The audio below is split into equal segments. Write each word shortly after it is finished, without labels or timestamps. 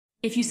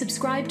If you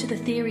subscribe to the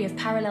theory of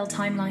parallel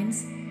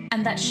timelines,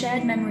 and that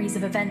shared memories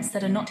of events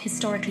that are not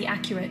historically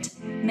accurate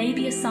may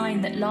be a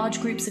sign that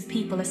large groups of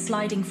people are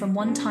sliding from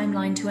one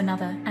timeline to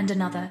another and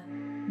another,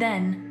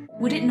 then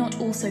would it not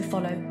also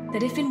follow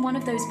that if in one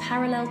of those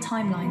parallel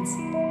timelines,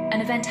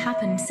 an event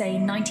happened, say,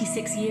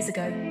 96 years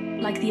ago,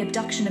 like the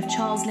abduction of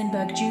Charles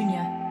Lindbergh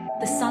Jr.,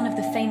 the son of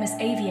the famous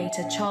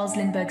aviator Charles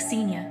Lindbergh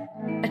Sr.,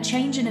 a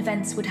change in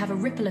events would have a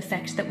ripple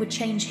effect that would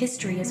change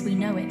history as we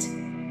know it.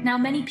 Now,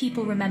 many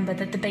people remember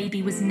that the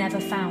baby was never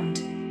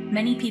found.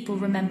 Many people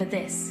remember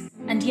this.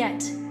 And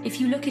yet, if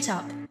you look it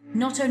up,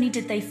 not only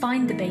did they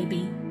find the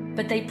baby,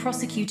 but they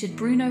prosecuted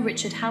Bruno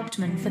Richard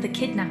Hauptmann for the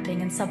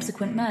kidnapping and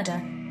subsequent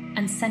murder,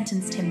 and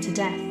sentenced him to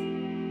death.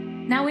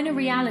 Now, in a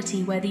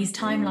reality where these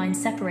timelines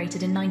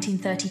separated in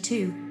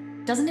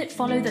 1932, doesn't it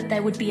follow that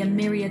there would be a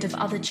myriad of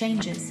other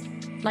changes?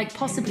 Like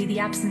possibly the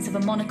absence of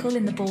a monocle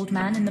in the bald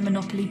man in the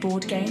Monopoly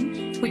board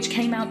game, which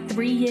came out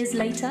 3 years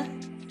later?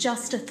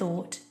 Just a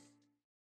thought.